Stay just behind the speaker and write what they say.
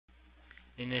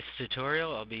In this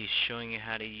tutorial, I'll be showing you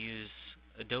how to use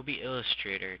Adobe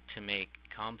Illustrator to make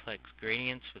complex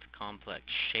gradients with complex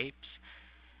shapes,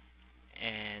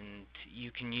 and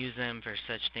you can use them for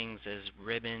such things as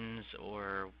ribbons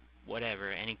or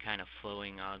whatever, any kind of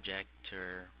flowing object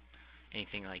or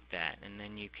anything like that. And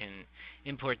then you can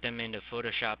import them into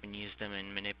Photoshop and use them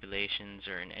in manipulations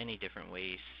or in any different way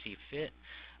you see fit.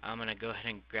 I'm going to go ahead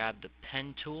and grab the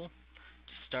pen tool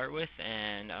to start with,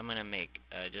 and I'm going to make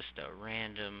just a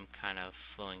random kind of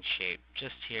flowing shape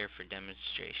just here for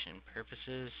demonstration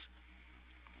purposes.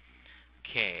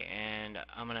 Okay, and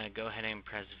I'm going to go ahead and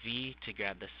press V to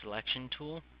grab the selection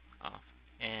tool off,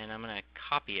 and I'm going to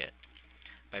copy it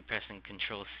by pressing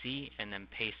Control C and then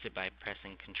paste it by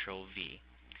pressing Control V.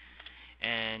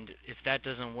 And if that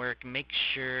doesn't work, make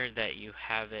sure that you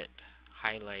have it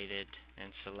highlighted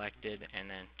and selected, and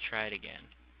then try it again.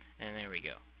 And there we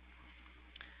go.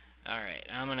 Alright,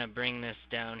 I'm going to bring this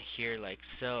down here like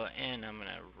so, and I'm going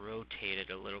to rotate it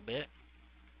a little bit.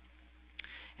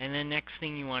 And the next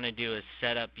thing you want to do is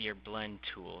set up your blend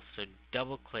tool. So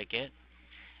double click it,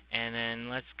 and then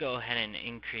let's go ahead and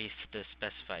increase the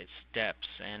specified steps.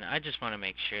 And I just want to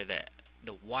make sure that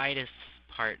the widest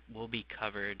part will be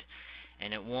covered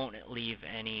and it won't leave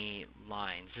any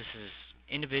lines. This is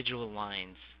individual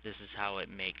lines. This is how it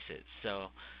makes it. So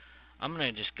I'm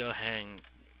going to just go ahead and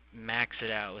max it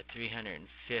out with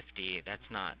 350. That's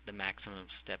not the maximum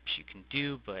steps you can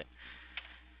do, but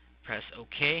press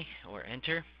OK or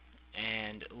enter,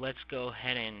 and let's go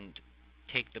ahead and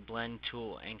take the blend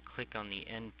tool and click on the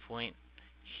end point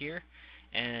here,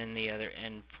 and the other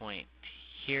end point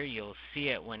here. You'll see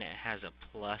it when it has a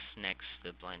plus next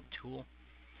to the blend tool,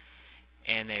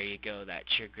 and there you go.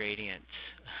 That's your gradient.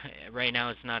 Right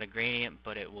now it's not a gradient,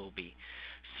 but it will be.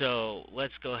 So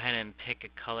let's go ahead and pick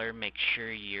a color. Make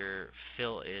sure your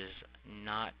fill is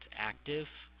not active,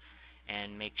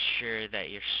 and make sure that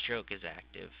your stroke is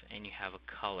active and you have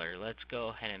a color. Let's go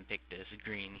ahead and pick this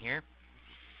green here.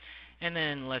 And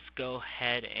then let's go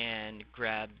ahead and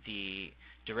grab the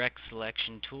direct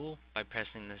selection tool by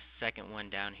pressing the second one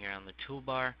down here on the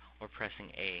toolbar or pressing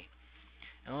A.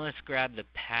 And let's grab the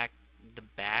back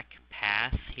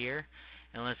path here,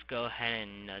 and let's go ahead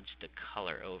and nudge the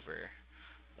color over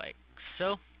like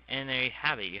so. And there you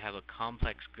have it. You have a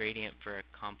complex gradient for a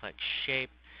complex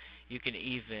shape. You can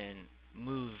even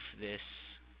move this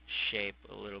shape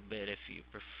a little bit if you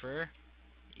prefer.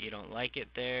 You don't like it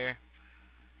there,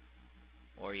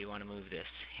 or you want to move this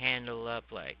handle up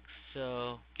like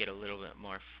so, get a little bit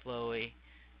more flowiness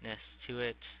to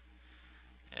it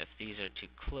if these are too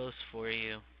close for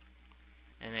you.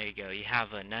 And there you go. You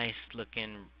have a nice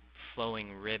looking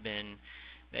flowing ribbon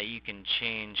that you can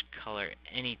change color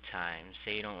anytime.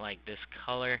 Say you don't like this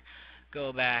color,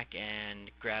 go back and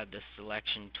grab the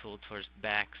selection tool towards the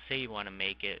back. Say you want to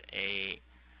make it a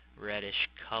reddish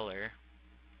color,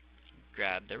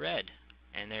 grab the red,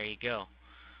 and there you go.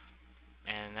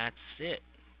 And that's it.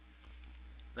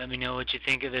 Let me know what you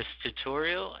think of this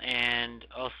tutorial, and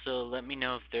also let me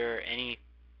know if there are any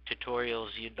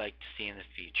tutorials you'd like to see in the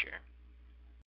future.